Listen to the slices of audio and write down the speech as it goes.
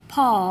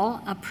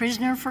Paul, a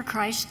prisoner for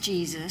Christ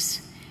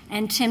Jesus,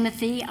 and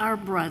Timothy, our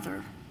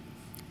brother,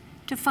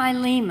 to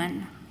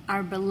Philemon,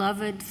 our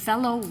beloved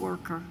fellow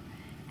worker,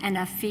 and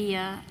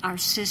Apphia, our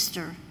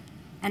sister,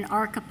 and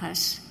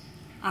Archippus,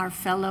 our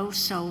fellow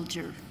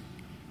soldier,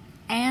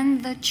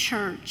 and the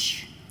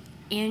church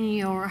in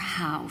your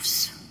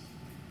house.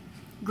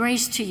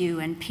 Grace to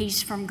you and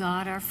peace from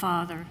God our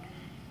Father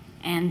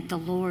and the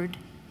Lord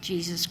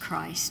Jesus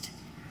Christ.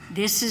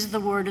 This is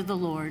the word of the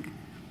Lord.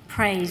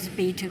 Praise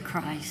be to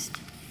Christ.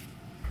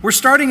 We're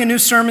starting a new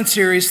sermon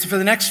series for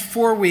the next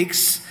 4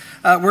 weeks.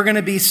 We're going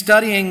to be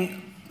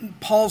studying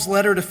Paul's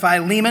letter to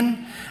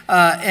Philemon,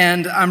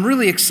 and I'm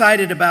really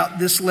excited about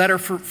this letter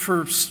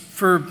for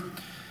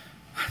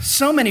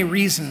so many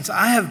reasons.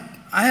 I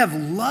have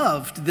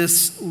loved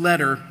this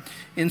letter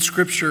in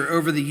Scripture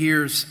over the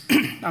years.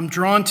 I'm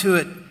drawn to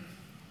it,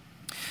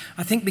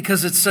 I think,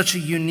 because it's such a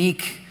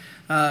unique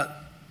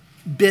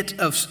bit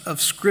of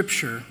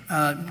Scripture.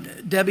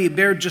 Debbie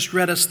Baird just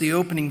read us the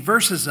opening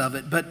verses of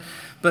it, but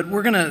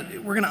we're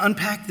gonna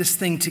unpack this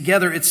thing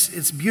together.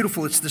 It's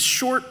beautiful. It's the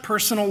short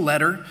personal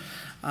letter,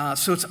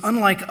 so it's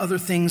unlike other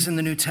things in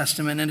the New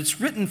Testament, and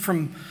it's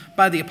written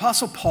by the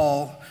Apostle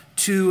Paul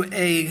to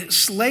a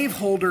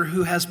slaveholder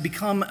who has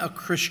become a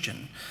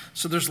Christian.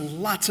 So there's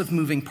lots of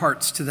moving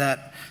parts to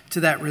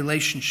that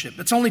relationship.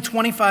 It's only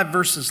 25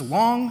 verses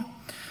long,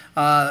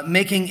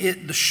 making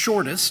it the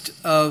shortest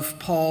of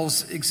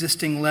Paul's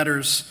existing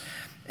letters.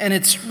 And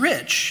it's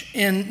rich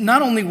in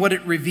not only what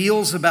it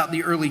reveals about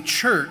the early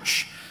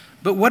church,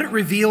 but what it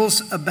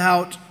reveals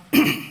about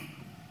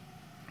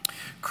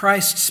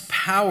Christ's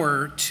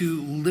power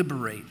to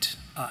liberate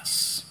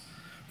us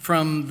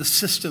from the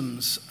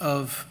systems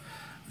of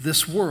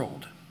this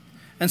world.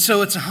 And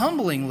so it's a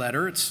humbling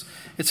letter.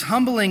 It's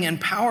humbling and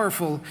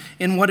powerful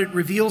in what it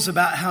reveals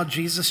about how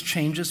Jesus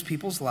changes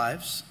people's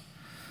lives,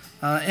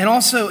 and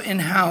also in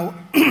how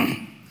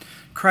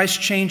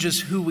Christ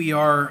changes who we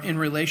are in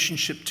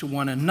relationship to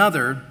one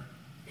another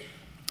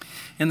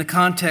in the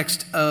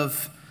context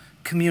of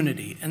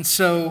community. And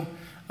so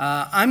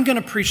I'm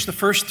going to preach the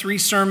first 3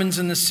 sermons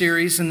in this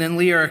series, and then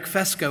Lee Eric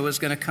Fesco is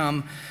going to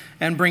come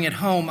and bring it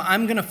home.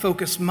 I'm going to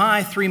focus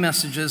my 3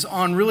 messages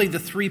on really the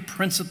 3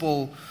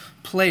 principal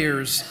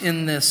players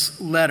in this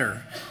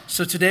letter.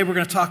 So today we're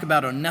going to talk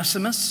about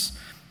Onesimus,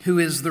 who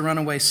is the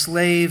runaway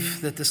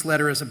slave that this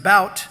letter is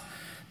about.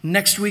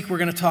 Next week we're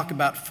going to talk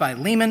about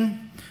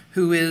Philemon,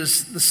 who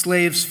is the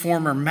slave's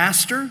former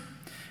master,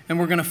 and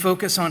we're going to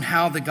focus on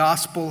how the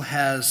gospel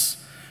has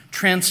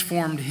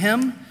transformed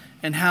him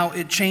and how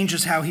it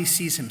changes how he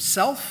sees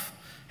himself,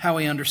 how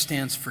he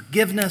understands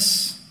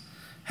forgiveness,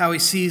 how he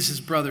sees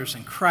his brothers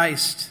in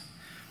Christ.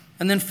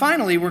 And then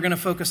finally, we're going to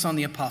focus on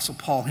the Apostle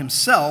Paul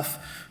himself,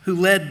 who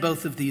led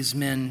both of these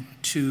men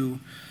to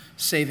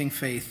saving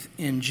faith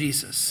in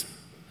Jesus.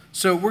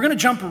 So we're going to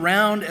jump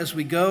around as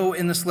we go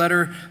in this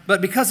letter,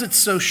 but because it's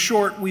so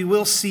short, we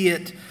will see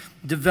it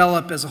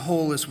develop as a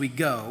whole as we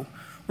go.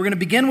 We're going to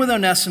begin with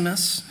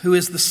Onesimus, who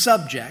is the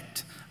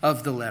subject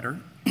of the letter.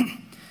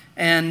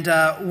 And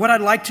what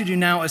I'd like to do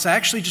now is I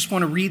actually just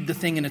want to read the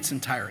thing in its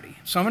entirety.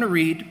 So I'm going to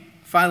read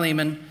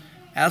Philemon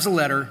as a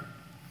letter.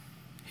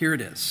 Here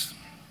it is.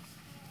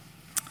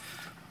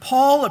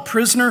 Paul, a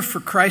prisoner for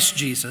Christ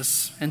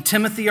Jesus, and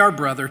Timothy, our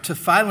brother, to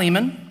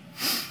Philemon,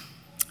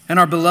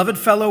 our beloved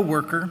fellow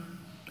worker,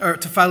 and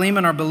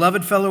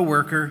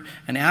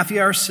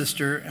Apphia, our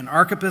sister, and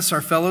Archippus,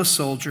 our fellow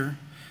soldier,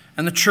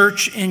 and the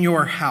church in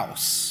your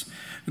house.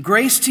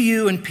 Grace to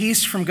you and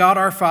peace from God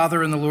our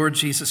Father and the Lord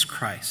Jesus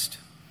Christ.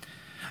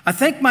 I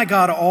thank my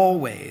God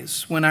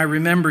always when I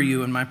remember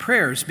you in my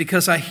prayers,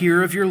 because I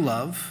hear of your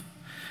love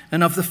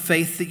and of the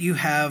faith that you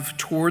have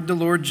toward the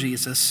Lord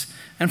Jesus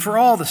and for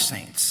all the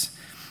saints.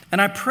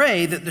 And I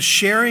pray that the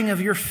sharing of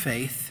your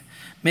faith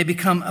may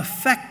become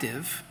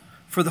effective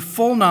for the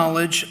full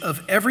knowledge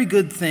of every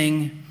good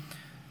thing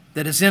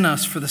that is in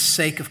us for the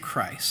sake of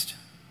Christ.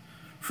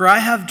 For I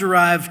have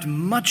derived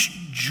much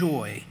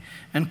joy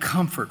and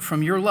comfort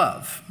from your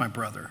love, my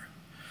brother,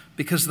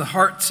 because the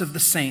hearts of the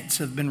saints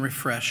have been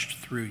refreshed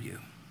through you.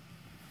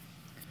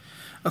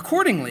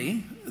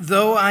 Accordingly,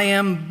 though I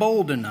am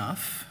bold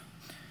enough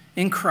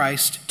in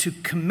Christ to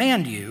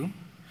command you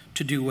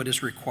to do what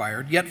is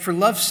required, yet for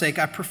love's sake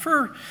I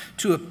prefer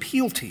to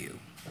appeal to you.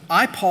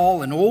 I,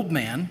 Paul, an old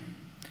man,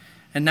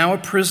 and now a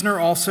prisoner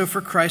also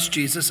for Christ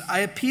Jesus, I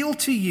appeal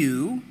to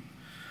you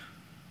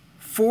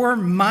for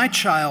my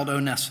child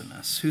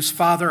Onesimus, whose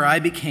father I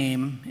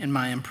became in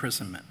my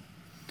imprisonment.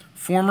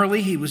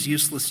 Formerly he was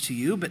useless to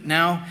you, but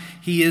now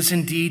he is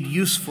indeed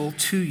useful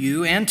to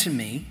you and to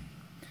me.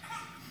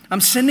 I'm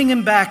sending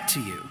him back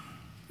to you,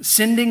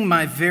 sending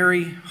my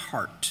very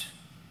heart.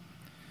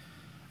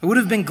 I would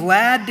have been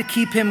glad to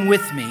keep him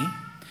with me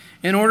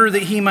in order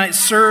that he might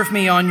serve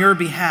me on your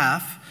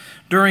behalf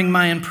during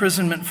my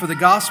imprisonment for the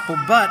gospel,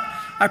 but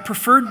I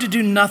preferred to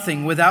do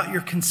nothing without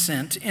your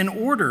consent in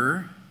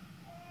order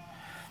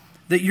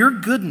that your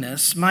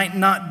goodness might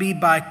not be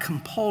by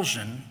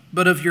compulsion,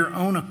 but of your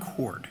own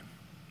accord.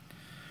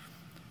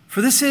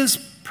 For this is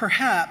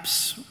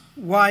perhaps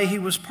why he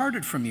was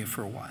parted from you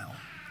for a while,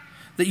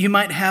 that you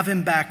might have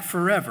him back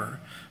forever,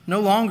 no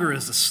longer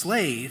as a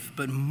slave,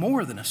 but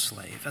more than a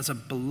slave, as a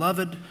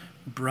beloved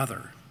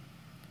brother,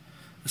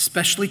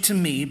 especially to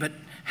me, but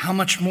how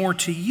much more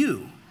to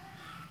you,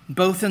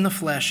 both in the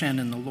flesh and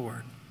in the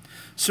Lord.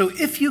 So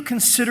if you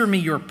consider me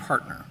your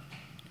partner,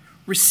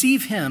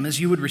 receive him as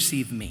you would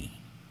receive me.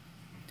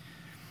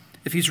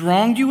 If he's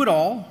wronged you at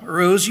all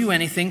or owes you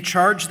anything,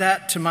 charge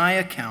that to my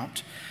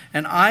account.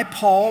 And I,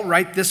 Paul,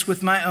 write this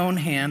with my own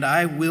hand.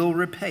 I will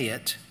repay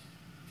it,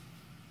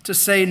 to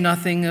say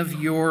nothing of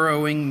your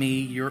owing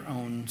me your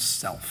own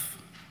self.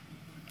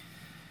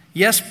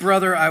 Yes,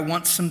 brother, I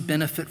want some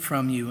benefit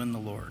from you in the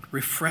Lord.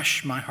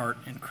 Refresh my heart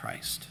in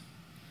Christ.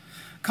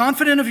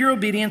 Confident of your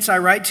obedience, I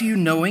write to you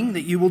knowing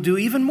that you will do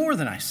even more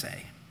than I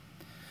say.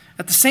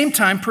 At the same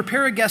time,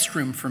 prepare a guest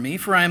room for me,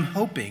 for I am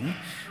hoping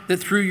that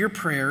through your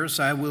prayers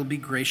I will be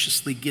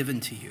graciously given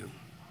to you.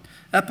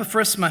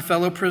 Epaphras, my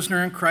fellow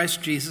prisoner in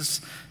Christ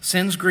Jesus,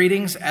 sends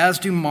greetings, as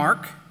do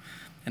Mark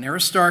and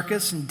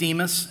Aristarchus and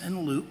Demas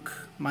and Luke,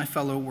 my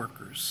fellow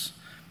workers.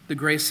 The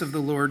grace of the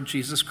Lord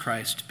Jesus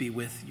Christ be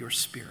with your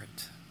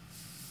spirit.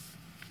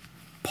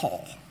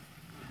 Paul.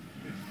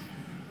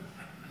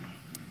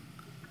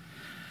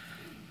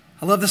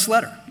 I love this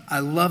letter. I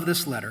love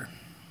this letter.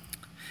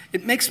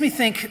 It makes me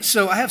think,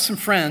 so I have some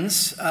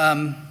friends,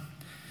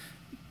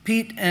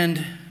 Pete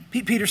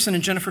Peterson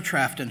and Jennifer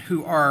Trafton,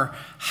 who are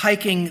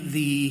hiking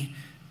the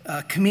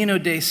Camino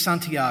de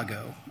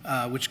Santiago,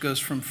 which goes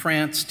from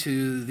France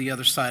to the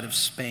other side of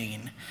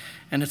Spain.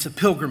 And it's a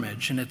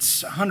pilgrimage, and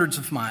it's hundreds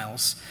of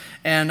miles.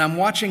 And I'm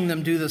watching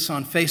them do this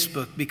on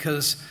Facebook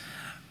because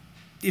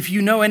if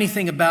you know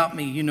anything about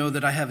me, you know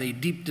that I have a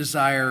deep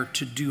desire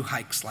to do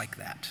hikes like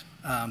that.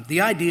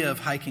 The idea of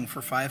hiking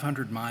for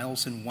 500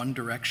 miles in one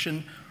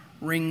direction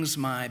rings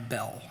my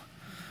bell.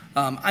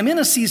 I'm in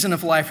a season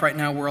of life right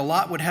now where a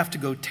lot would have to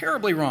go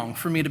terribly wrong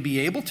for me to be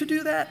able to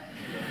do that.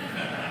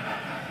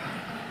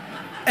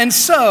 And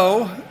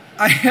so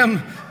I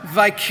am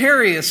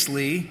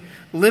vicariously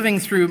living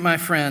through my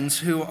friends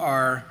who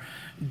are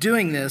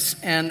doing this,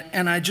 and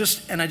I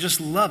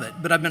just love it.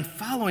 But I've been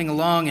following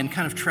along and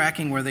kind of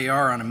tracking where they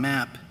are on a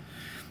map,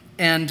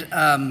 and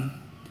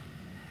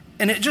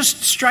it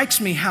just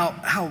strikes me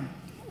how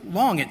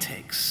long it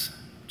takes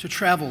to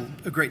travel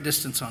a great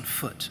distance on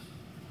foot.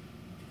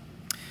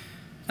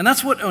 And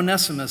that's what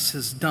Onesimus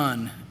has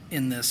done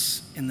in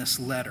this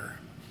letter.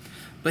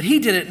 But he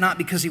did it not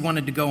because he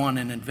wanted to go on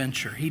an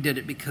adventure. He did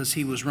it because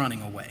he was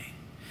running away.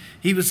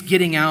 He was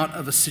getting out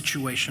of a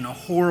situation, a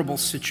horrible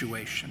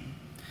situation.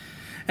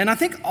 And I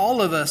think all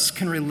of us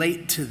can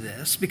relate to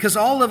this because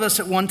all of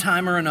us at one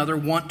time or another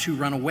want to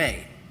run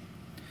away.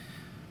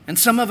 And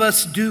some of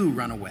us do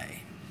run away.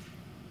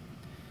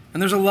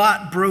 And there's a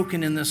lot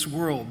broken in this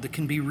world that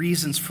can be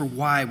reasons for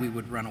why we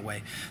would run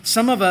away.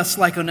 Some of us,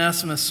 like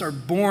Onesimus, are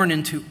born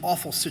into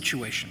awful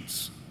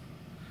situations.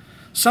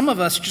 Some of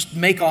us just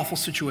make awful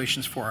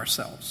situations for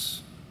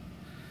ourselves.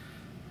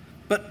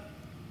 But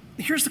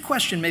here's the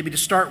question maybe to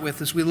start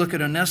with as we look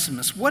at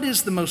Onesimus. What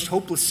is the most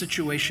hopeless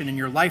situation in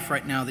your life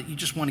right now that you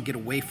just want to get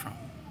away from?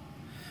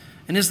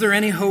 And is there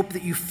any hope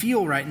that you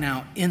feel right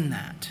now in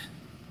that?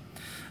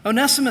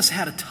 Onesimus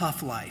had a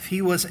tough life.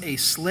 He was a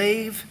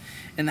slave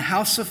in the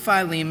house of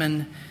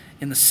Philemon,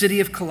 in the city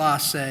of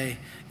Colossae,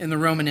 in the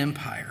Roman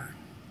Empire.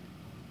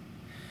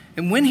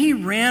 And when he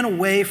ran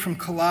away from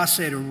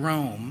Colossae to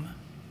Rome,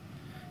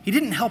 he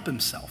didn't help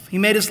himself. He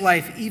made his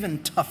life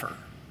even tougher.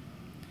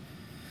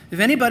 If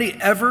anybody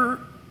ever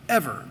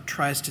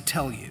tries to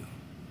tell you,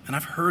 and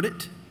I've heard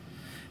it,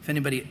 if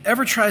anybody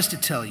ever tries to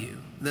tell you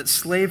that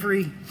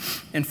slavery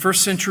in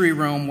first century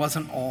Rome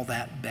wasn't all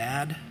that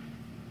bad,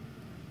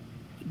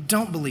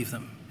 don't believe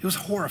them. It was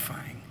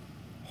horrifying.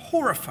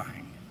 Horrifying.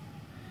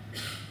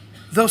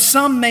 Though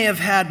some may have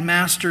had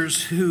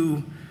masters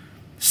who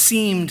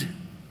seemed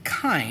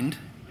kind,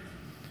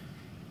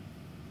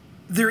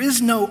 there is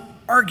no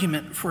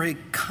argument for a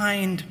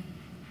kind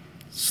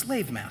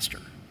slave master.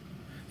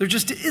 There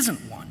just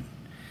isn't one.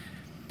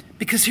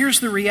 Because here's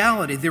the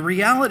reality. The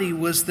reality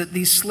was that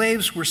these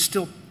slaves were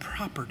still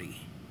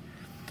property.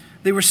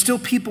 They were still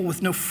people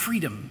with no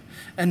freedom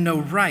and no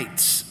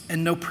rights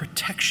and no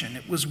protection.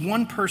 It was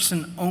one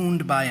person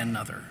owned by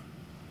another.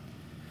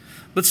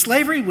 But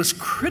slavery was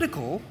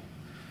critical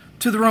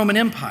to the Roman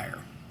Empire.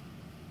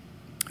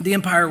 The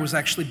empire was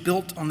actually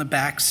built on the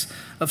backs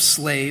of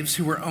slaves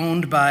who were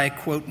owned by,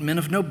 quote, men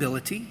of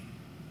nobility,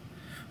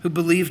 who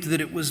believed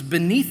that it was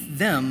beneath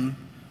them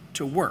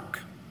to work.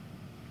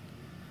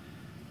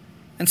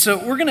 And so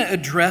we're going to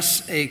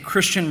address a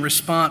Christian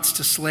response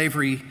to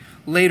slavery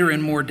later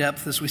in more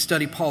depth as we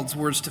study Paul's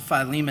words to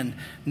Philemon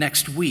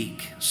next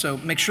week. So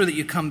make sure that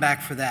you come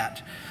back for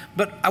that.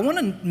 But I want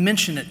to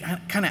mention it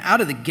kind of out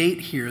of the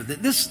gate here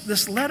that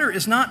this letter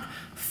is not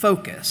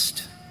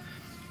focused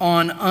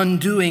on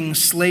undoing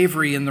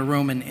slavery in the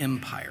Roman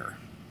Empire.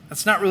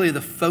 That's not really the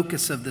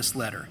focus of this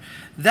letter.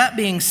 That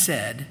being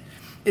said,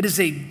 it is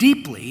a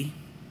deeply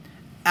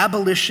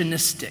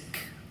abolitionistic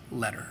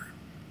letter.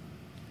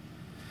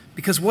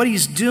 Because what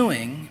he's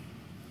doing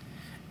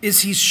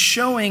is he's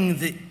showing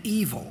the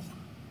evil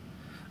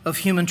of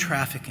human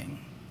trafficking.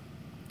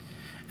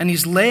 And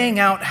he's laying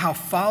out how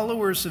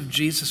followers of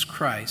Jesus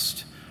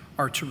Christ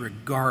are to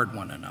regard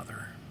one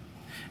another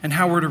and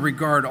how we're to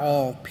regard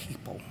all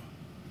people.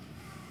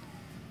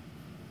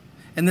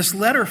 And this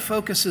letter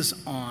focuses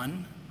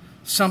on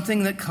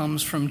something that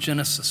comes from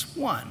Genesis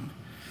 1,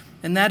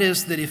 and that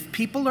is that if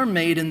people are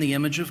made in the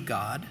image of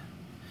God,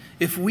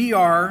 if we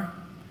are,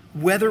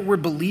 whether we're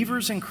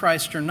believers in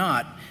Christ or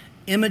not,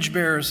 image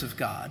bearers of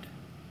God,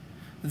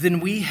 then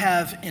we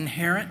have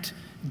inherent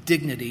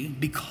dignity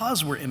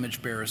because we're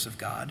image bearers of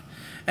God,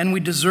 and we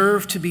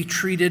deserve to be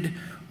treated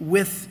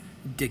with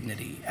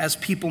dignity as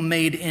people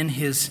made in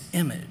his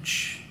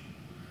image.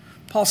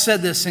 Paul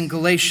said this in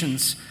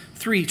Galatians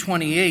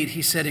 3:28.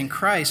 He said, in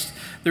Christ,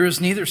 there is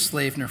neither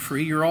slave nor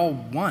free. You're all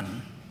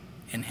one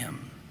in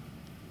him.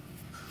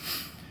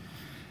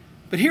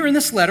 But here in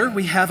this letter,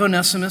 we have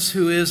Onesimus,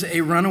 who is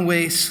a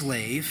runaway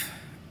slave.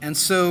 And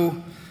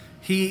so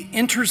he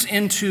enters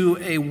into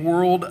a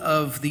world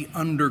of the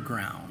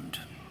underground.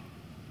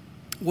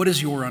 What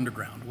is your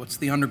underground? What's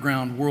the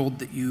underground world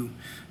that you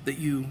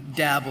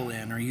dabble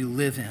in or you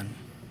live in?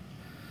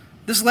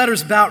 This letter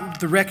is about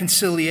the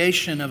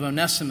reconciliation of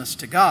Onesimus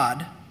to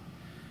God.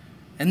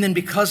 And then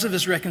because of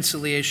his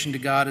reconciliation to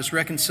God, his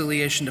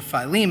reconciliation to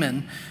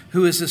Philemon,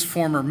 who is his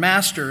former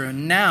master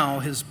and now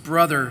his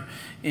brother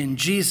in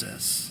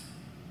Jesus.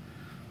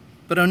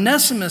 But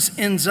Onesimus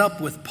ends up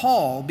with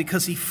Paul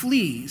because he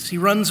flees, he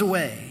runs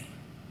away.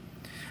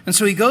 And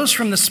so he goes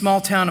from the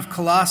small town of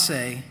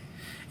Colossae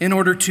in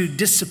order to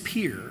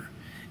disappear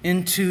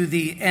into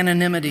the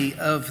anonymity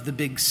of the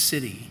big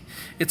city.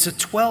 It's a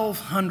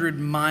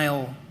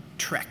 1,200-mile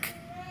trek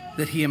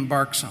that he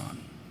embarks on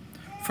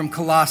from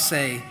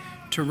Colossae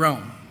to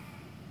Rome.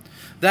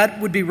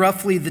 That would be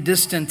roughly the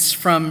distance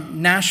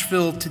from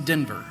Nashville to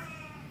Denver,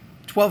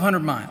 1,200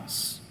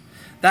 miles.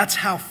 That's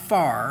how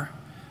far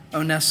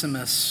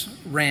Onesimus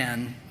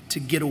ran to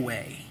get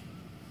away.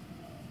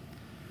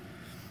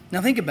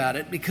 Now think about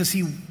it, because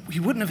he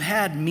wouldn't have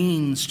had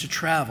means to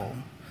travel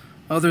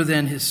other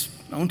than his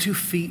own 2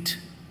 feet,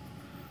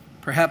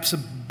 perhaps a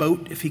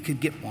boat if he could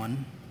get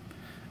one,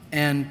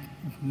 and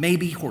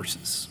maybe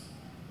horses.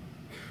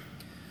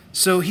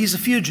 So he's a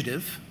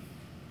fugitive.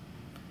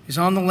 He's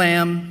on the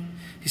lam.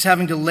 He's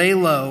having to lay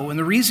low. And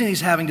the reason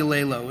he's having to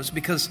lay low is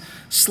because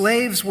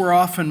slaves were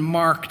often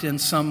marked in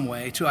some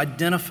way to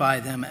identify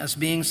them as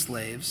being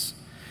slaves.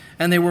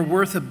 And they were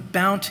worth a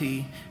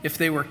bounty if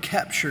they were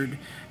captured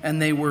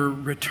and they were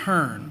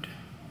returned.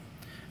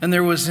 And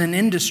there was an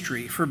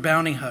industry for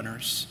bounty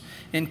hunters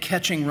in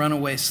catching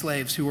runaway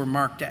slaves who were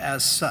marked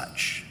as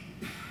such.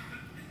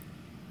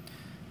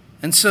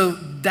 And so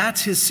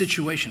that's his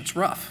situation. It's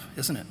rough,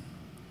 isn't it?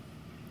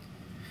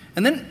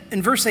 And then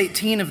in verse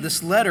 18 of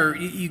this letter,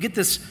 you get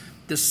this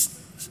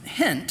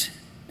hint.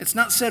 It's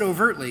not said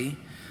overtly,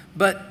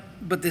 but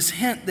this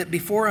hint that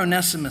before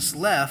Onesimus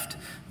left,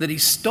 that he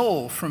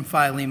stole from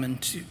Philemon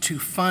to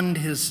fund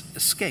his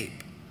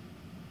escape.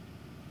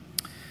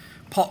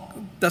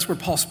 That's where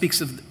Paul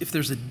speaks of if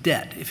there's a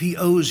debt, if he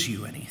owes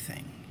you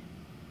anything.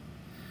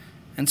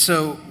 And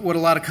so what a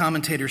lot of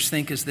commentators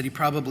think is that he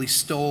probably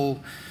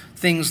stole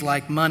things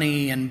like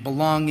money and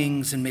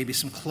belongings and maybe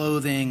some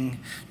clothing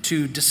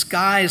to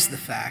disguise the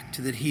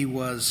fact that he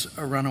was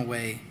a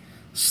runaway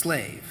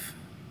slave.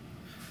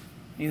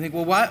 And you think,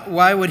 well,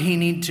 why would he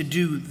need to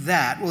do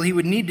that? Well, he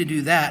would need to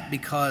do that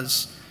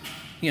because,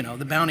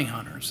 the bounty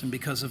hunters and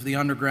because of the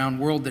underground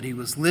world that he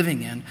was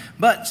living in.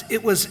 But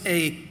it was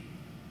an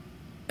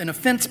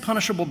offense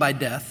punishable by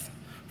death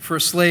for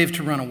a slave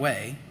to run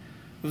away.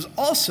 It was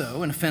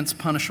also an offense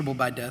punishable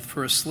by death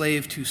for a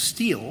slave to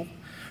steal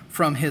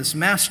from his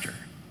master.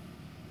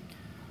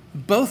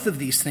 Both of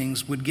these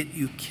things would get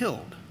you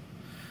killed.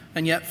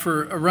 And yet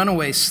for a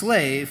runaway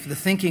slave, the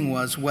thinking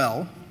was,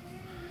 well,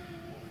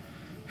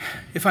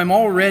 if I'm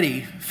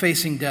already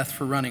facing death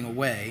for running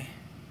away,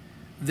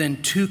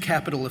 then 2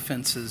 capital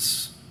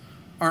offenses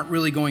aren't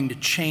really going to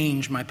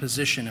change my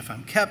position if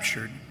I'm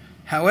captured.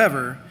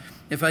 However,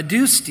 if I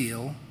do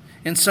steal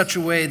in such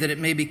a way that it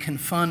maybe can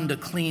fund a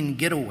clean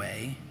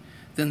getaway,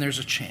 then there's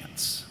a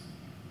chance.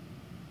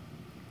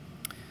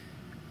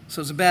 So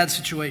it's a bad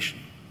situation.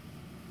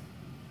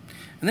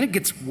 And then it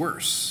gets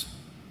worse.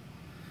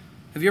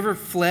 Have you ever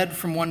fled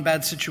from one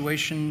bad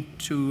situation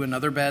to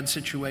another bad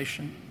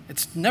situation?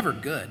 It's never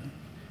good.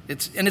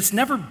 It's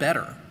never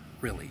better,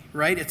 really,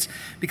 right? It's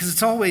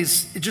because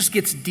it just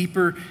gets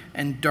deeper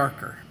and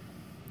darker.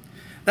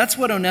 That's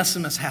what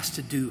Onesimus has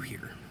to do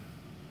here.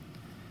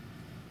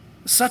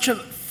 Such a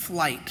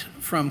flight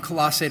from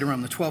Colossae to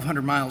Rome, the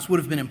 1,200 miles,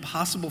 would have been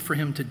impossible for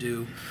him to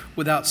do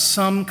without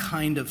some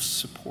kind of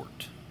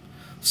support,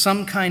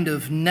 some kind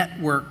of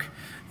network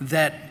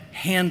that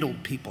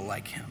handled people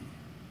like him.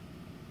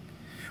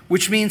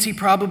 Which means he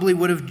probably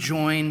would have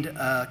joined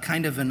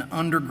kind of an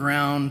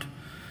underground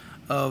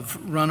of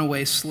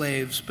runaway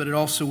slaves, but it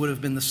also would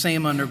have been the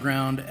same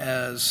underground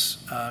as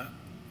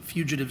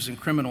fugitives and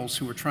criminals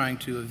who were trying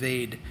to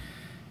evade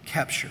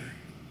capture.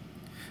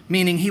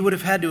 meaning he would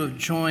have had to have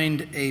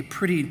joined a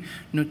pretty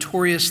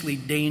notoriously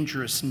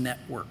dangerous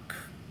network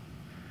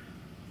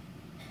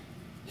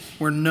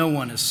where no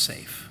one is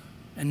safe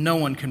and no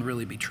one can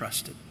really be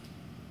trusted.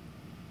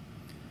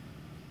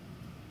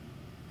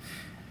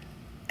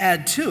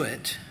 Add to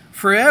it,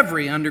 for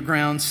every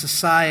underground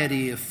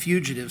society of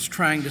fugitives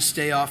trying to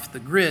stay off the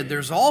grid,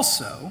 there's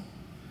also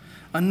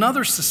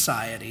another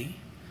society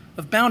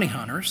of bounty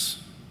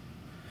hunters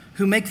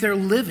who make their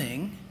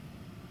living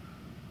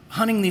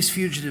hunting these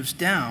fugitives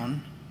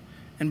down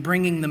and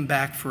bringing them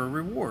back for a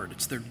reward.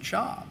 It's their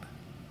job.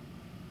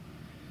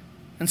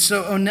 And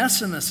so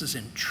Onesimus is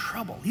in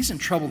trouble. He's in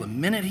trouble the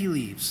minute he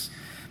leaves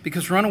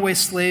because runaway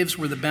slaves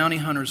were the bounty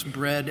hunters'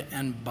 bread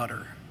and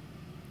butter.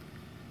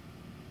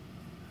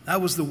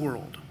 That was the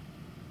world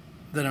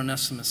that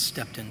Onesimus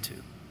stepped into.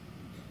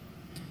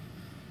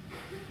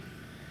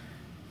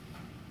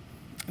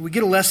 We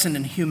get a lesson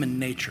in human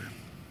nature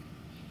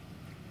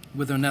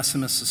with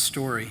Onesimus'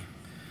 story.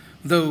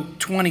 Though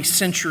 20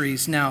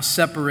 centuries now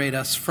separate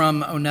us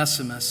from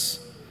Onesimus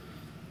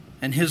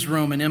and his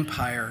Roman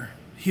Empire,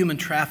 human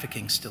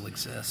trafficking still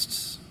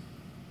exists.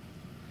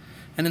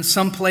 And in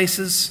some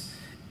places,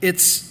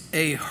 it's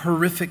a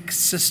horrific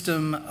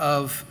system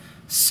of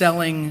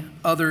selling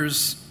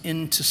others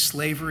into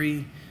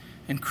slavery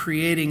and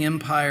creating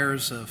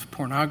empires of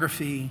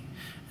pornography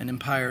and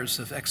empires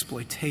of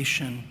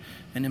exploitation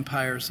and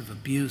empires of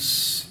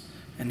abuse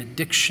and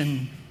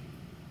addiction.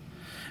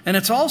 And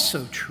it's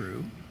also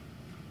true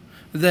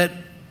that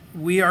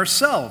we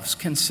ourselves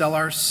can sell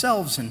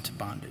ourselves into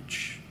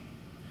bondage.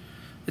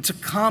 It's a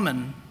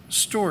common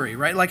story,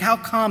 right? Like, how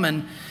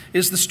common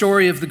is the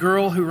story of the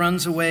girl who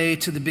runs away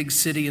to the big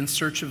city in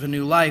search of a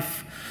new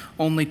life,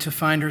 only to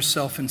find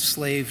herself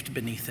enslaved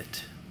beneath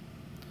it?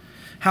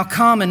 How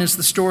common is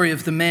the story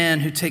of the man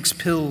who takes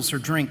pills or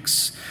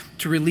drinks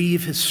to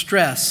relieve his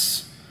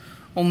stress,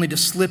 only to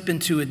slip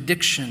into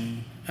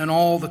addiction and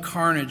all the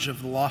carnage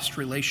of the lost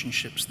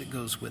relationships that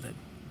goes with it?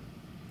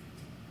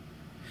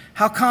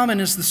 How common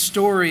is the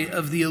story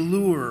of the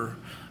allure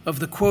of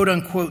the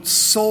quote-unquote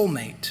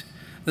soulmate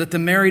that the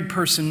married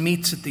person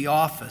meets at the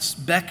office,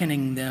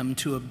 beckoning them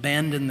to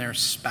abandon their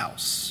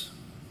spouse?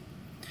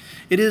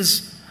 It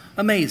is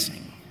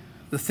amazing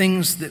the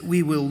things that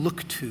we will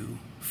look to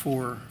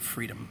for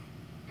freedom.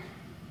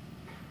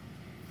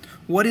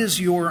 What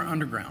is your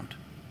underground?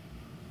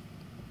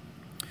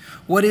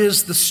 What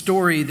is the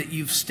story that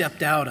you've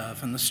stepped out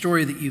of and the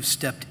story that you've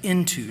stepped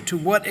into? To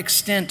what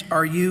extent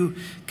are you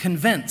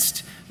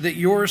convinced that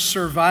your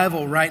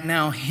survival right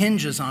now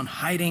hinges on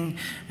hiding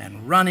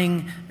and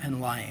running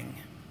and lying?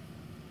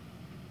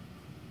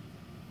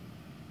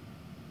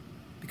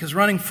 Because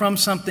running from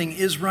something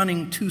is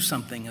running to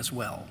something as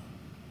well.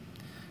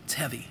 It's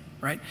heavy,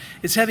 right?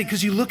 It's heavy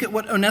because you look at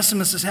what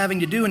Onesimus is having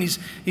to do, and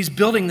he's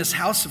building this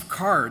house of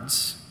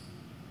cards,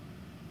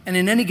 and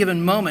in any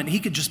given moment, he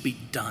could just be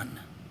done.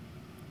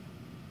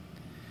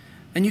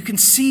 And you can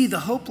see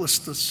the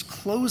hopelessness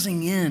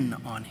closing in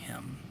on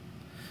him.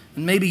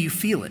 And maybe you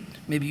feel it.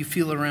 Maybe you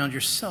feel it around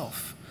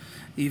yourself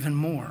even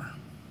more.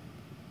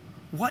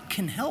 What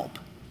can help?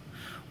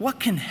 What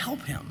can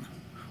help him?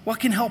 What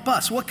can help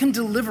us? What can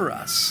deliver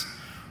us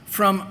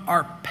from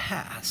our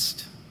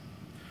past?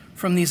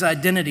 From these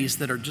identities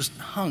that are just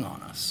hung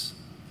on us?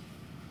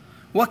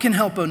 What can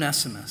help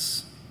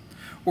Onesimus?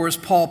 Or as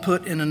Paul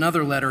put in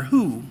another letter,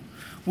 who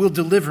will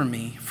deliver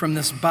me from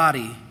this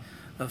body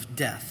of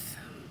death?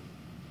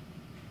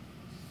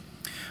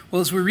 Well,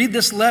 as we read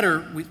this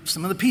letter,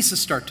 some of the pieces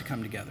start to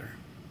come together,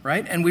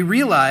 right? And we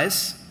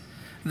realize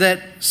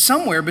that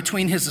somewhere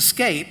between his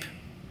escape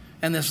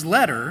and this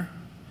letter,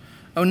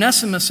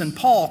 Onesimus and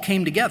Paul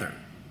came together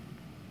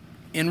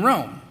in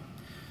Rome.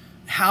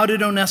 How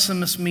did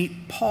Onesimus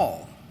meet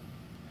Paul?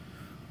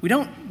 We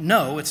don't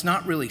know. It's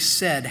not really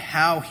said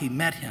how he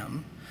met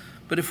him.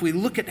 But if we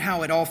look at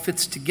how it all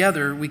fits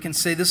together, we can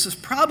say this is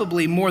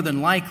probably more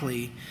than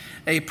likely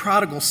a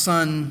prodigal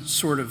son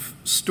sort of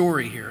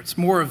story here. It's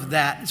more of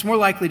that. It's more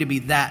likely to be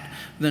that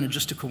than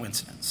just a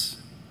coincidence,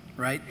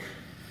 right?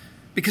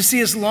 Because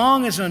see, as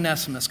long as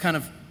Onesimus, kind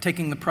of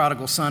taking the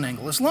prodigal son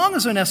angle, as long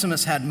as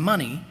Onesimus had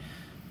money,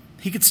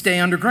 he could stay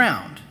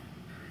underground.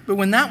 But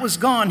when that was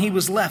gone, he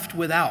was left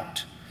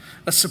without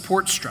a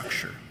support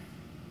structure.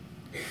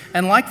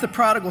 And like the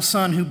prodigal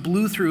son who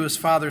blew through his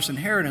father's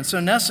inheritance,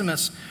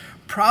 Onesimus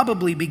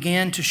probably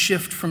began to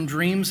shift from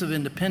dreams of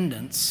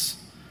independence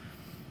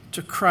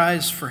to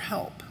cries for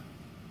help.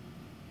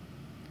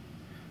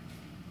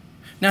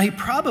 Now, he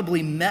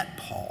probably met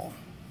Paul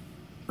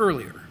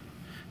earlier.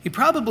 He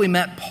probably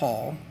met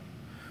Paul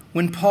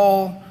when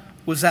Paul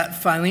was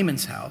at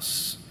Philemon's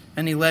house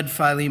and he led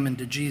Philemon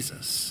to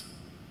Jesus.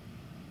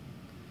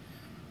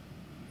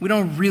 We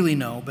don't really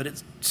know, but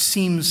it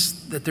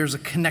seems that there's a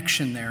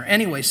connection there.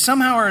 Anyway,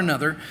 somehow or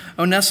another,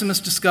 Onesimus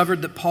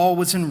discovered that Paul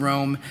was in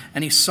Rome,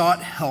 and he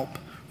sought help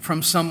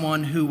from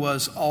someone who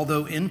was,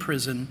 although in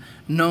prison,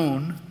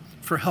 known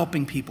for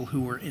helping people who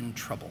were in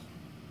trouble.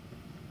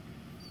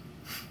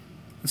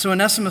 And so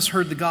Onesimus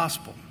heard the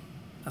gospel.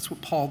 That's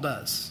what Paul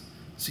does.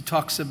 as he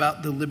talks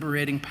about the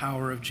liberating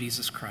power of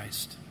Jesus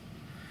Christ.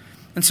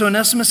 And so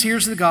Onesimus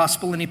hears the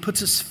gospel and he puts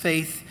his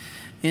faith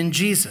in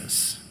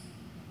Jesus.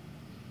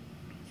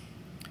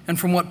 And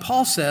from what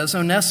Paul says,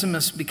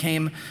 Onesimus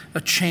became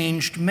a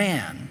changed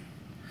man,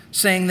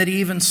 saying that he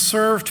even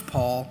served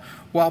Paul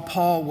while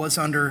Paul was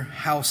under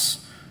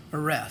house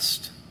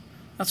arrest.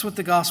 That's what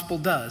the gospel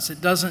does. It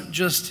doesn't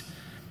just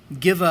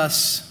give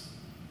us,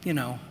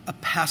 a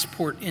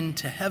passport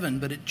into heaven,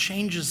 but it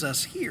changes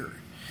us here.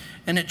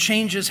 And it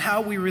changes how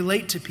we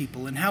relate to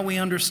people and how we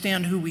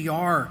understand who we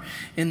are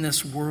in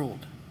this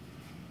world.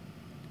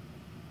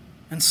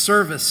 And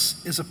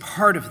service is a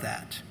part of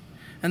that.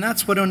 And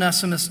that's what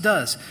Onesimus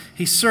does.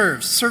 He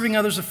serves, serving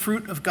others a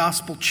fruit of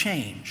gospel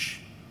change.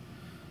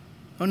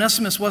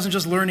 Onesimus wasn't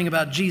just learning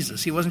about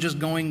Jesus. He wasn't just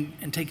going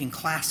and taking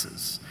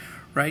classes,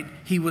 right?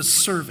 He was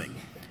serving.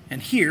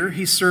 And here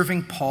he's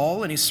serving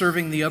Paul and he's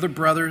serving the other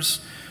brothers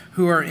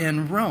who are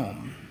in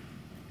Rome.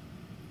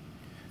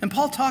 And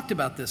Paul talked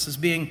about this as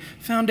being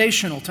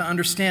foundational to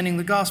understanding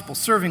the gospel,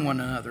 serving one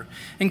another.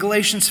 In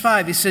Galatians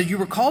 5, he said, "You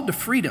were called to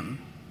freedom.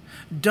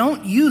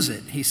 Don't use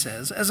it," he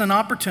says, "as an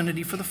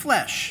opportunity for the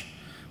flesh.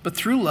 But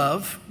through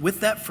love,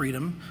 with that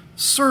freedom,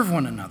 serve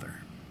one another."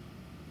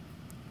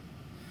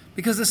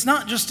 Because it's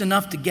not just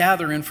enough to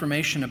gather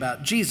information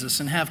about Jesus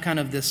and have kind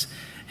of this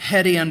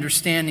heady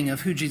understanding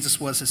of who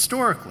Jesus was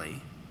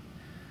historically,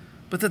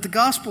 but that the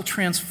gospel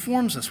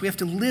transforms us. We have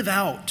to live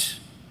out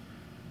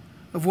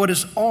of what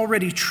is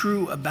already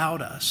true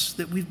about us,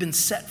 that we've been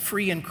set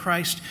free in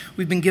Christ.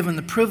 We've been given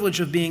the privilege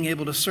of being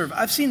able to serve.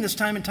 I've seen this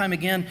time and time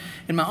again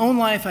in my own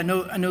life. I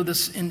know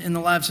this in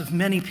the lives of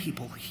many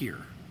people here.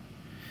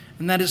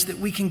 And that is that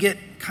we can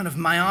get kind of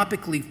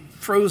myopically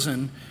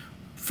frozen,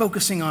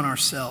 focusing on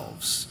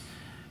ourselves,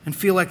 and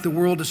feel like the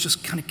world is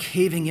just kind of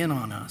caving in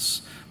on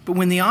us. But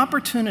when the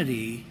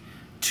opportunity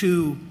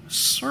to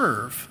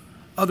serve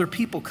other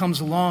people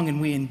comes along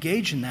and we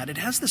engage in that, it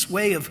has this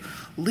way of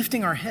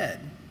lifting our head,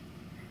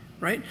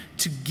 right?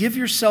 To give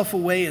yourself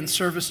away in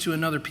service to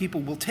another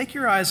people will take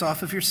your eyes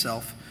off of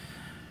yourself,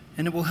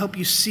 and it will help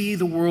you see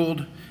the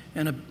world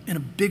in a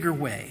bigger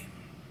way.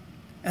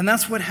 And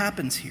that's what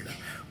happens here.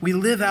 We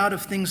live out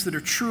of things that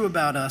are true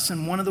about us,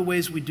 and one of the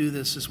ways we do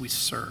this is we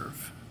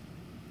serve.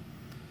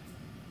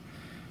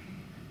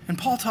 And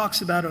Paul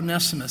talks about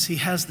Onesimus. He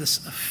has this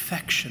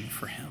affection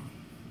for him,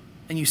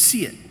 and you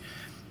see it,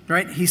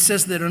 right? He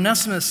says that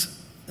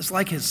Onesimus is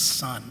like his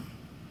son,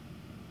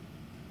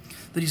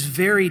 that he's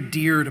very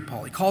dear to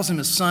Paul. He calls him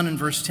his son in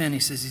verse 10. He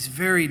says he's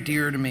very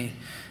dear to me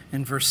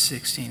in verse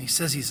 16. He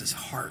says he's his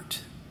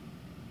heart.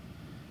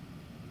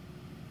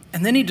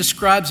 And then he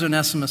describes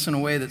Onesimus in a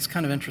way that's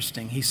kind of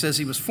interesting. He says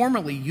he was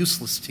formerly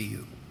useless to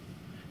you.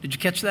 Did you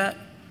catch that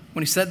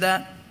when he said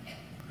that?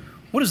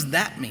 What does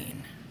that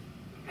mean?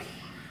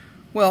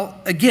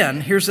 Well,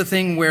 again, here's the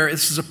thing where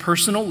this is a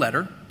personal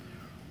letter,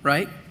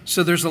 right?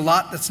 So there's a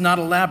lot that's not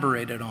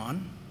elaborated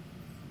on.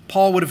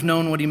 Paul would have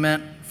known what he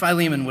meant.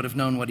 Philemon would have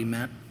known what he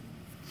meant.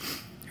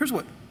 Here's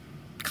what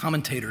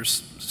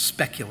commentators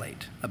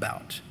speculate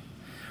about.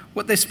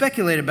 What they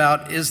speculate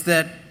about is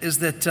that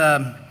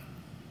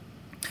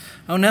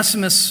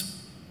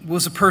Onesimus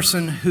was a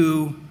person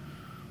who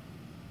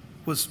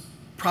was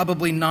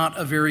probably not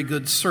a very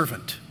good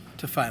servant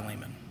to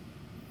Philemon.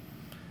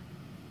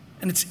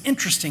 And it's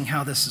interesting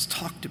how this is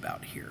talked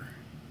about here.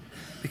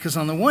 Because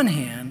on the one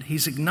hand,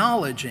 he's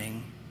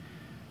acknowledging,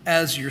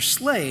 as your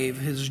slave,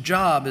 his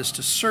job is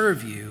to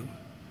serve you.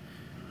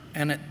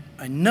 And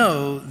I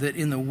know that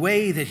in the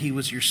way that he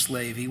was your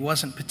slave, he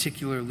wasn't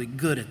particularly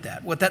good at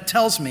that. What that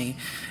tells me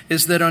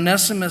is that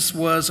Onesimus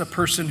was a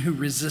person who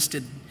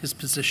resisted his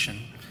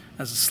position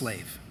as a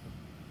slave,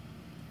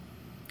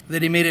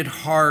 that he made it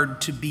hard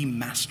to be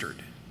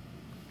mastered.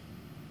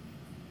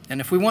 And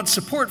if we want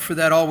support for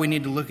that, all we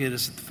need to look at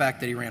is the fact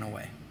that he ran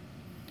away,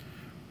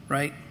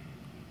 right?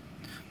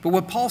 But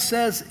what Paul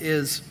says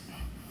is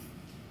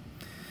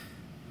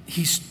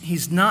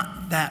he's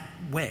not that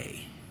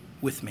way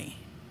with me.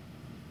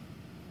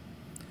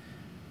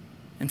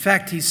 In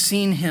fact, he's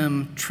seen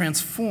him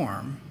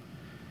transform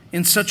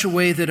in such a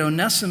way that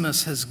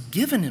Onesimus has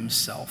given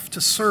himself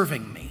to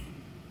serving me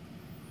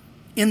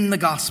in the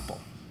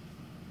gospel.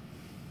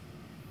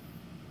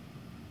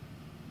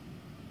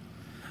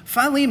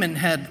 Philemon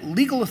had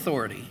legal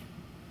authority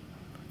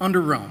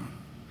under Rome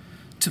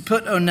to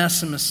put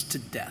Onesimus to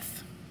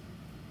death.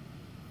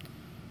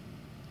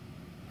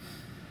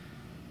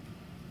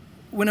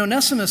 When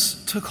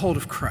Onesimus took hold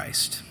of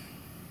Christ,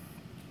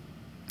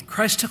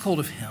 Christ took hold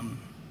of him.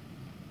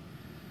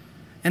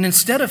 And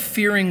instead of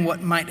fearing what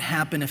might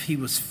happen if he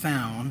was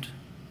found,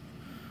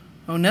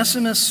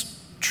 Onesimus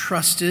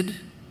trusted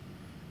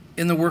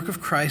in the work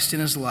of Christ in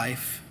his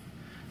life.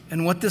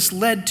 And what this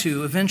led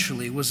to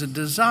eventually was a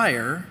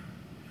desire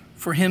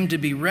for him to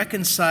be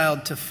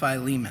reconciled to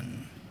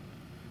Philemon,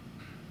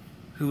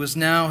 who was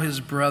now his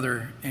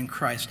brother in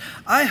Christ.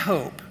 I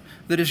hope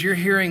that as you're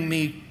hearing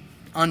me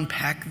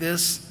unpack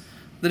this,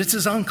 that it's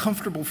as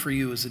uncomfortable for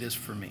you as it is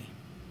for me.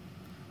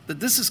 That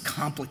this is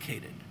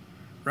complicated,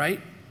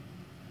 right?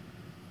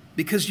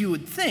 Because you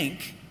would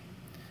think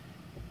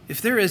if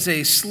there is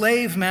a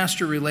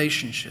slave-master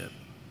relationship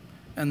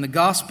and the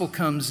gospel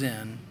comes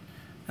in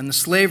and the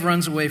slave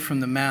runs away from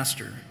the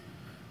master,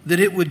 that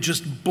it would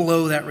just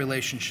blow that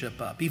relationship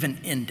up, even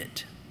end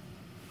it.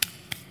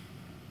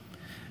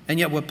 And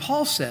yet what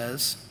Paul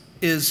says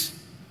is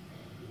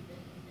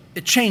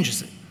it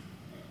changes it.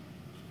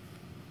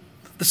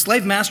 The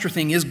slave-master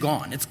thing is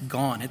gone. It's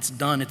gone. It's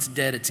done. It's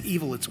dead. It's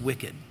evil. It's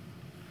wicked.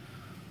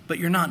 But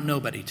you're not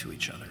nobody to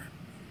each other.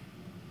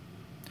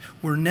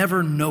 We're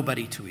never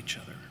nobody to each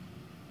other.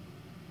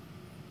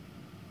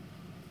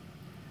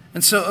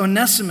 And so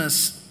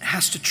Onesimus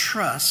has to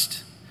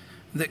trust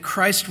that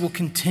Christ will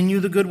continue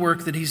the good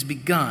work that he's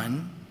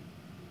begun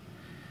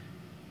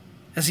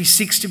as he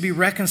seeks to be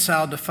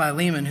reconciled to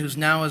Philemon, who's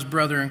now his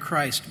brother in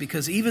Christ.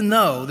 Because even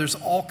though there's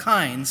all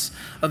kinds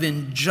of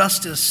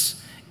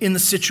injustice in the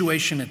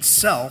situation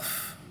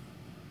itself,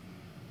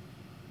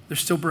 they're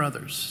still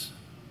brothers.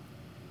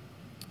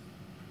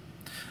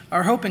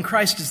 Our hope in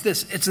Christ is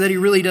this. It's that he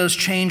really does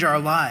change our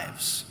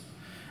lives.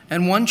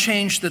 And one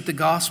change that the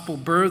gospel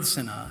births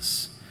in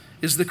us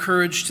is the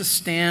courage to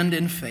stand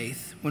in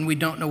faith when we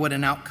don't know what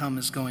an outcome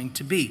is going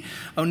to be.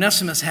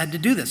 Onesimus had to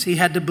do this. He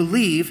had to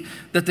believe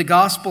that the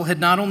gospel had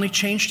not only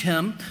changed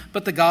him,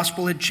 but the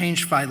gospel had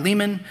changed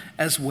Philemon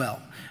as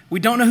well. We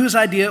don't know whose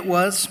idea it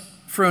was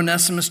for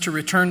Onesimus to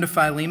return to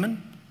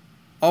Philemon.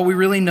 All we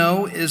really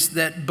know is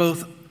that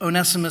both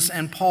Onesimus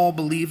and Paul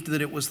believed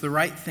that it was the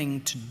right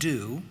thing to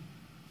do.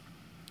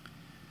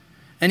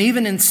 And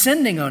even in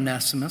sending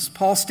Onesimus,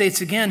 Paul states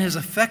again his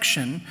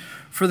affection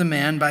for the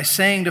man by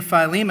saying to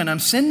Philemon, I'm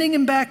sending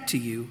him back to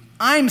you.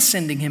 I'm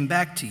sending him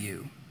back to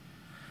you.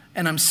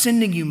 And I'm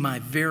sending you my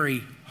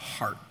very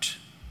heart.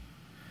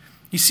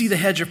 You see the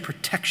hedge of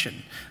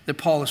protection that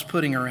Paul is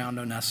putting around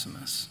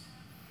Onesimus.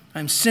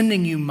 I'm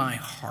sending you my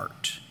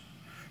heart.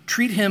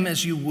 Treat him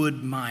as you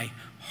would my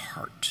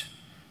heart,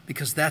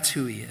 because that's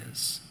who he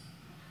is.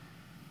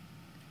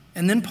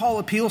 And then Paul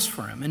appeals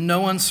for him in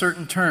no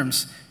uncertain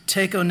terms.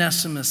 Take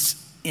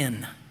Onesimus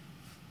in,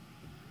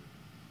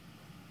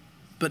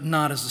 but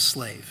not as a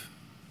slave,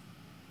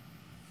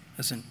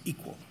 as an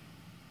equal.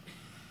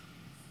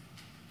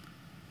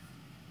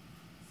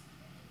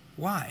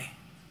 Why?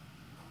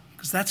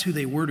 Because that's who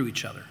they were to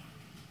each other.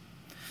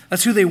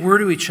 That's who they were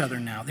to each other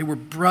now. They were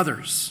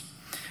brothers.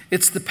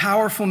 It's the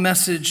powerful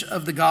message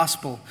of the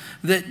gospel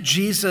that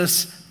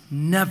Jesus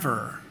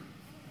never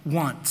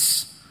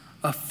wants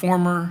a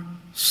former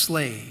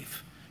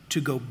slave to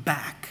go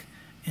back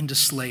into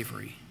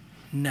slavery.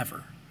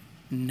 Never.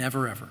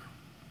 Never, ever.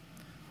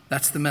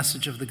 That's the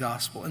message of the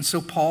gospel. And so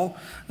Paul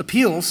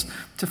appeals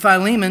to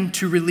Philemon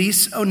to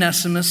release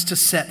Onesimus to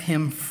set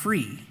him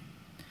free.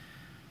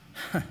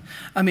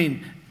 I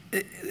mean,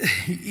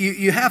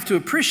 you have to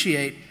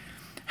appreciate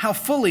how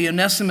fully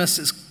Onesimus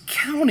is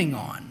counting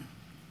on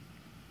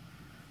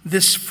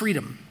this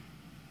freedom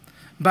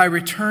by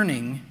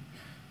returning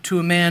to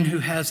a man who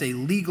has a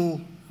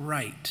legal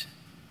right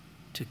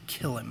to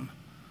kill him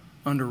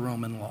under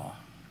Roman law.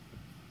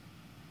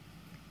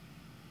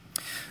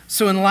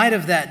 So in light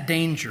of that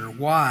danger,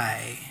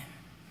 why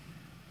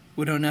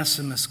would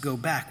Onesimus go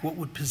back? What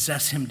would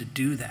possess him to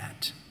do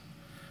that?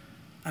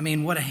 I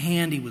mean, what a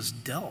hand he was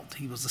dealt.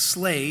 He was a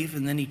slave,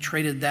 and then he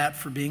traded that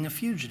for being a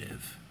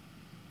fugitive.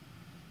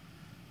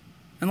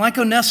 And like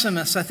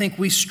Onesimus, I think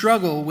we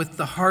struggle with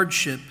the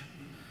hardship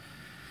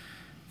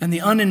and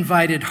the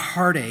uninvited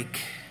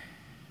heartache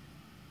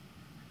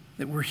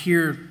that we're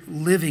here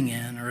living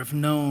in or have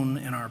known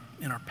in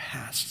our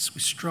pasts.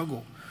 We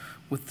struggle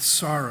with the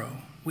sorrow.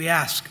 We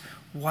ask,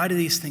 why do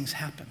these things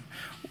happen?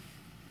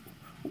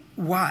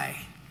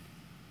 Why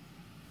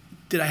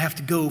did I have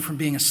to go from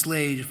being a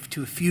slave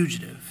to a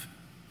fugitive?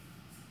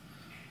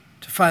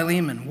 To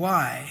Philemon,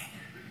 why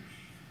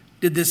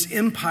did this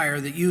empire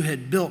that you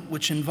had built,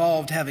 which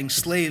involved having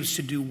slaves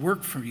to do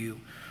work for you,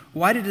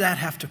 why did that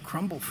have to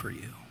crumble for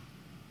you?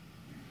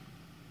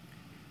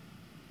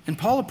 And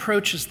Paul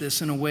approaches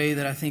this in a way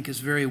that I think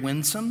is very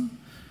winsome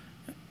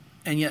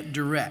and yet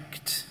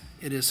direct.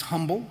 It is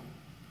humble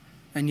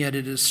and yet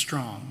it is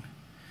strong.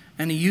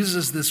 And he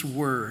uses this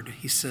word.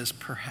 He says,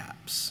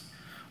 perhaps.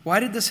 Why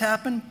did this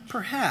happen?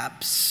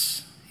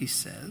 Perhaps, he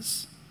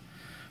says.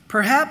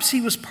 Perhaps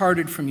he was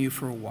parted from you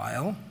for a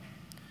while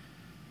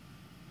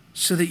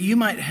so that you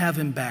might have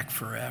him back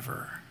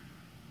forever,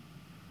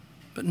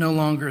 but no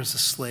longer as a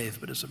slave,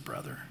 but as a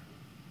brother.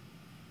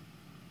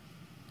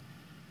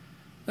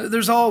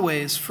 There's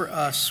always, for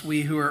us,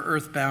 we who are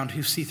earthbound,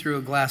 who see through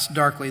a glass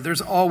darkly,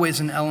 there's always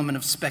an element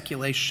of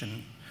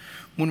speculation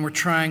when we're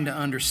trying to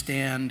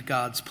understand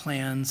God's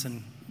plans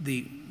and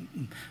the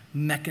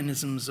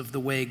mechanisms of the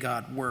way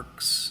God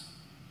works.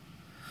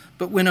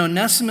 But when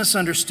Onesimus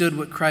understood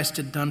what Christ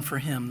had done for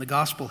him, the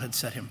gospel had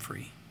set him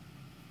free.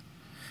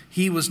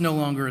 He was no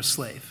longer a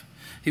slave.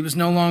 He was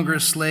no longer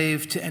a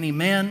slave to any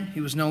man.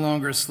 He was no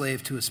longer a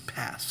slave to his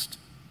past.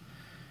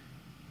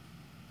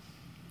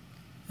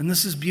 And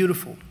this is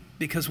beautiful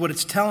because what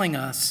it's telling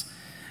us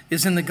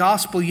is in the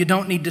gospel, you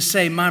don't need to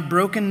say, my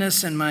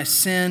brokenness and my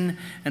sin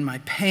and my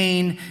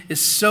pain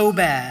is so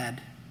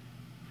bad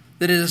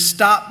That it has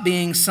stopped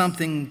being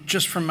something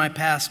just from my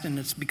past and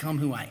it's become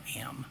who I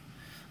am.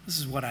 This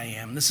is what I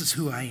am. This is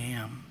who I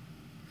am.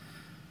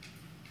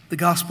 The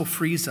gospel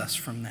frees us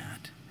from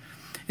that.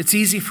 It's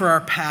easy for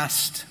our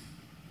past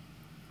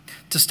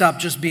to stop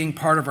just being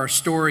part of our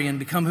story and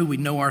become who we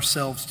know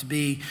ourselves to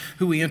be,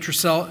 how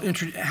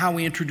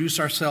we introduce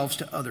ourselves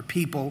to other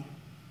people.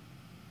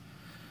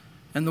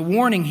 And the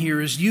warning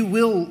here is you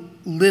will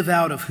live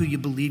out of who you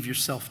believe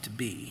yourself to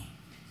be.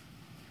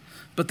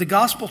 But the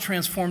gospel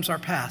transforms our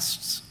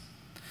pasts,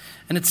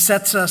 and it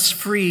sets us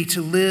free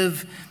to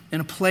live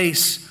in a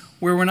place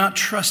where we're not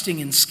trusting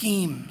in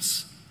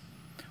schemes.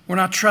 We're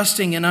not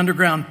trusting in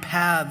underground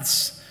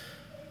paths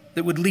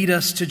that would lead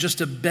us to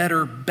just a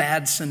better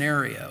bad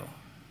scenario.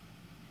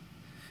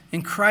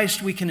 In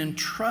Christ, we can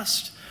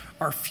entrust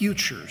our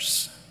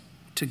futures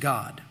to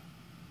God.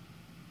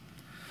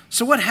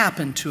 So what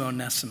happened to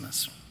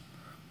Onesimus?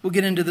 We'll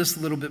get into this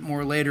a little bit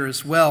more later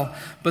as well,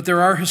 but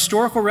there are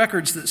historical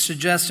records that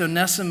suggest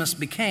Onesimus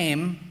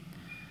became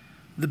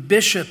the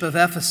bishop of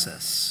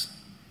Ephesus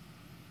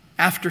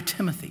after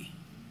Timothy.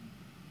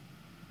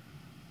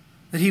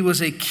 That he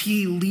was a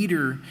key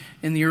leader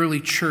in the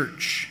early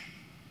church.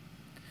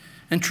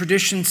 And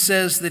tradition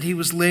says that he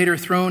was later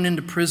thrown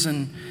into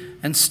prison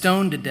and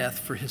stoned to death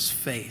for his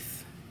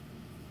faith.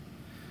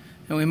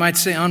 And we might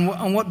say, on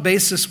what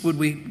basis would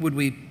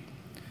we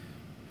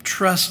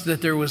trust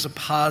that there was a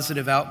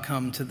positive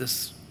outcome to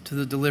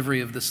the delivery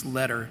of this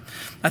letter?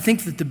 I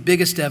think that the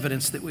biggest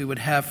evidence that we would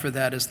have for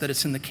that is that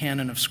it's in the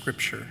canon of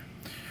Scripture,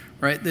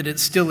 right? That it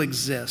still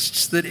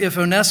exists. That if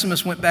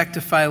Onesimus went back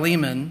to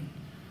Philemon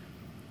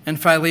and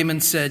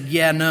Philemon said,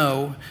 yeah,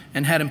 no,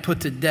 and had him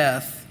put to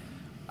death,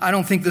 I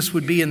don't think this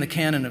would be in the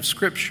canon of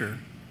Scripture.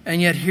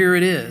 And yet here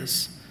it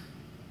is.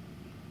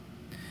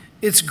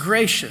 It's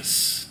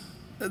gracious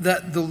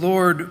that the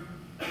Lord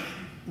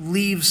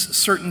leaves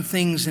certain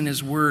things in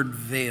his word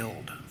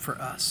veiled for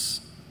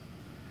us.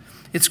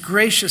 It's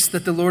gracious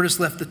that the Lord has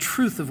left the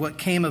truth of what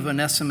came of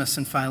Onesimus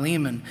and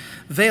Philemon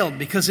veiled,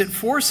 because it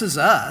forces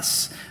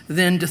us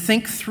then to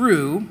think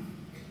through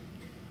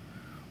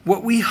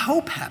what we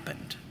hope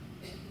happened.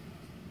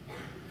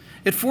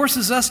 It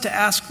forces us to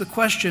ask the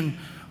question,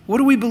 what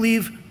do we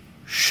believe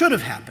should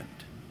have happened?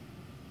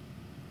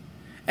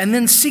 And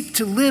then seek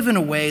to live in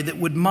a way that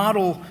would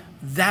model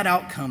that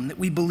outcome that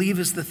we believe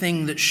is the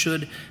thing that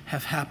should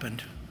have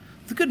happened.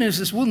 The good news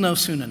is we'll know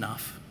soon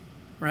enough,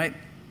 right?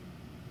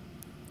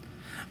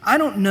 I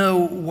don't know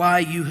why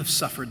you have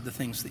suffered the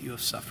things that you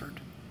have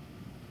suffered.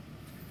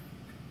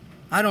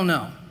 I don't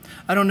know.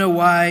 I don't know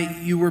why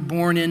you were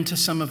born into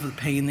some of the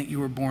pain that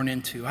you were born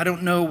into. I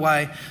don't know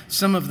why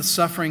some of the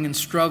suffering and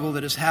struggle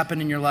that has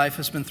happened in your life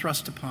has been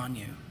thrust upon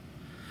you.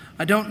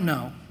 I don't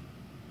know.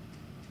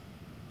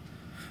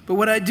 But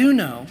what I do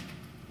know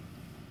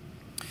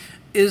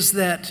is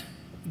that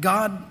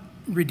God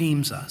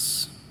redeems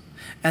us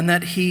and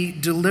that he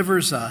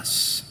delivers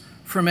us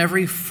from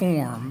every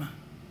form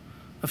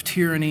of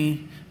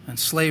tyranny and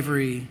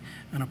slavery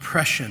and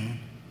oppression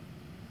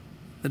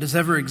that has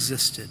ever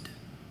existed,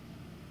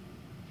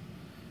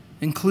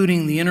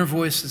 including the inner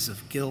voices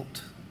of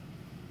guilt,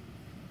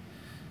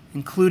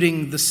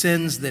 including the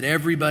sins that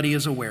everybody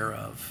is aware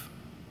of.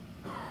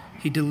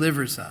 He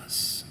delivers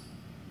us.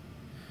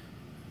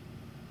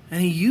 And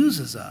he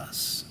uses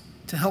us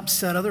to help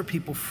set other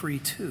people free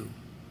too.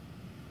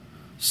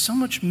 So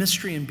much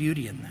mystery and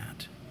beauty in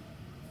that.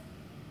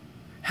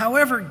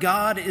 However,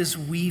 God is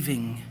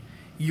weaving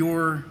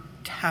your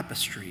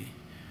tapestry.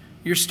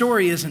 Your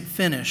story isn't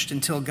finished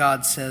until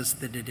God says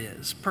that it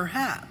is.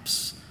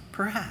 Perhaps,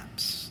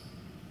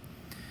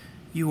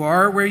 you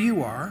are where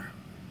you are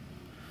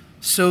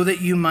so that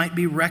you might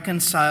be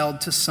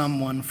reconciled to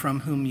someone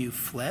from whom you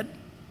fled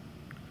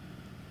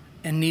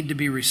and need to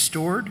be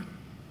restored,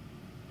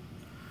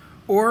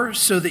 or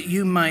so that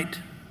you might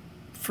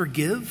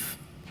forgive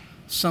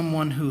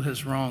someone who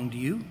has wronged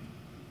you.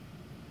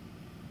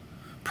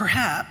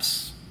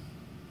 Perhaps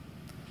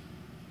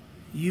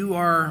you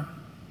are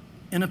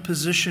in a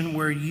position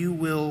where you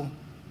will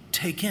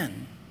take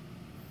in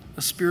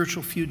a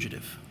spiritual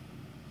fugitive.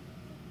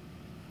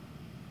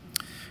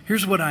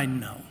 Here's what I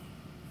know.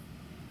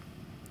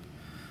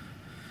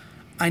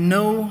 I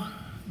know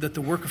that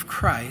the work of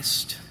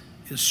Christ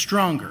is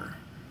stronger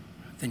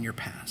than your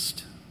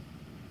past.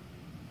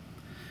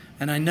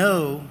 And I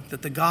know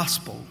that the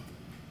gospel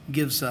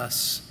gives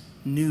us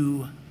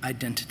new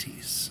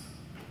identities.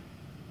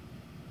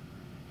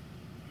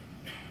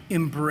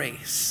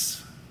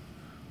 Embrace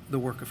the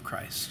work of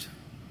Christ.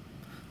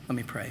 Let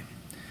me pray.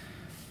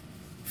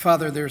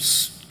 Father,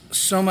 there's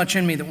so much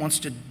in me that wants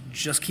to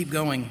just keep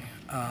going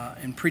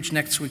and preach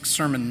next week's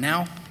sermon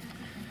now,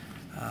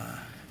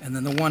 and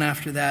then the one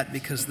after that,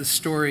 because the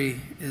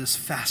story is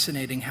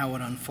fascinating how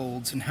it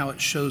unfolds and how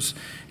it shows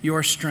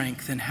your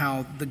strength and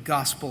how the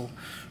gospel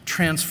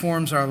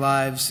transforms our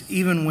lives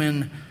even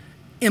when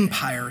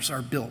empires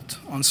are built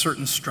on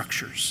certain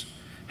structures,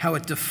 how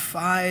it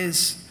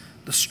defies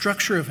the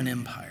structure of an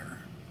empire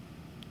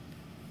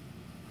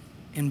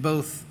in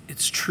both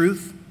its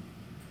truth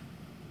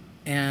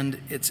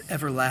and its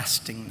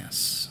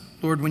everlastingness.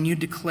 Lord, when you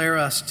declare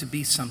us to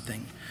be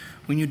something,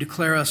 when you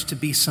declare us to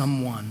be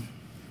someone,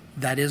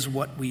 that is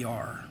what we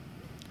are,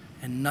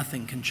 and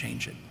nothing can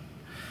change it.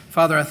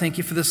 Father, I thank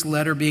you for this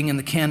letter being in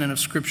the canon of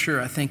Scripture.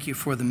 I thank you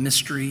for the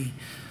mystery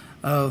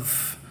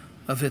of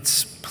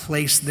its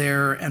place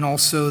there, and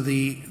also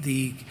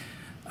the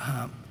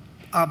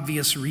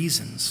obvious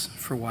reasons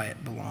for why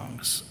it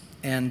belongs.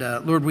 And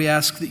Lord, we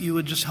ask that you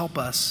would just help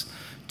us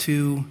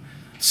to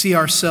see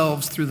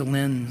ourselves through the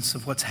lens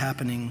of what's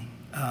happening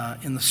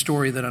in the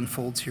story that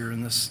unfolds here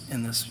in this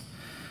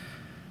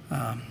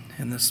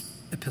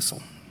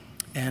epistle.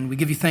 And we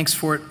give you thanks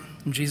for it.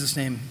 In Jesus'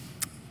 name,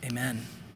 amen.